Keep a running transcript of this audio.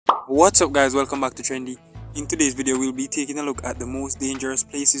What's up guys, welcome back to Trendy. In today's video we'll be taking a look at the most dangerous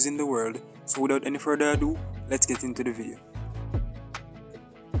places in the world. So without any further ado, let's get into the video.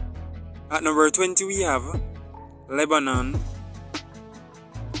 At number 20 we have Lebanon.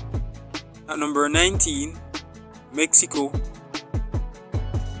 At number 19, Mexico.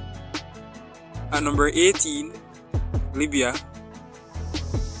 At number 18, Libya.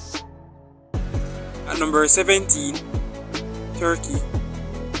 At number 17, Turkey.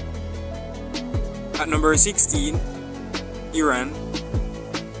 At number 16, Iran.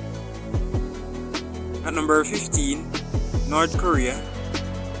 At number 15, North Korea.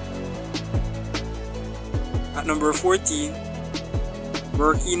 At number 14,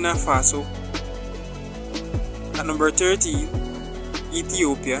 Burkina Faso. At number 13,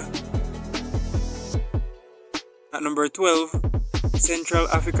 Ethiopia. At number 12, Central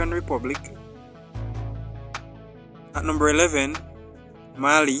African Republic. At number 11,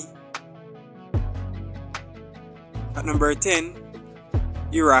 Mali. At number 10,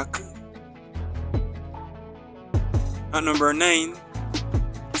 Iraq. At number 9,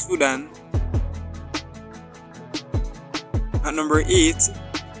 Sudan. At number 8,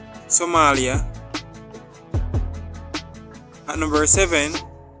 Somalia. At number 7,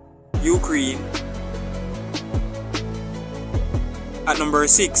 Ukraine. At number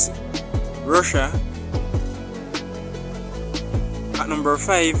 6, Russia. At number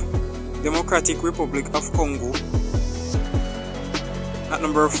 5, Democratic Republic of Congo. At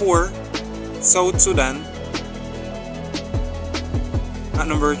number 4, South Sudan. At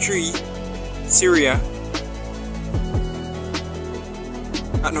number 3, Syria.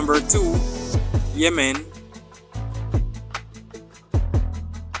 At number 2, Yemen.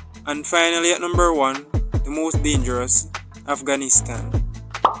 And finally at number 1, the most dangerous, Afghanistan.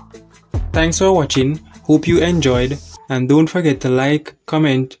 Thanks for watching, hope you enjoyed, and don't forget to like,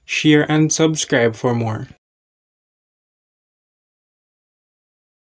 comment, share and subscribe for more.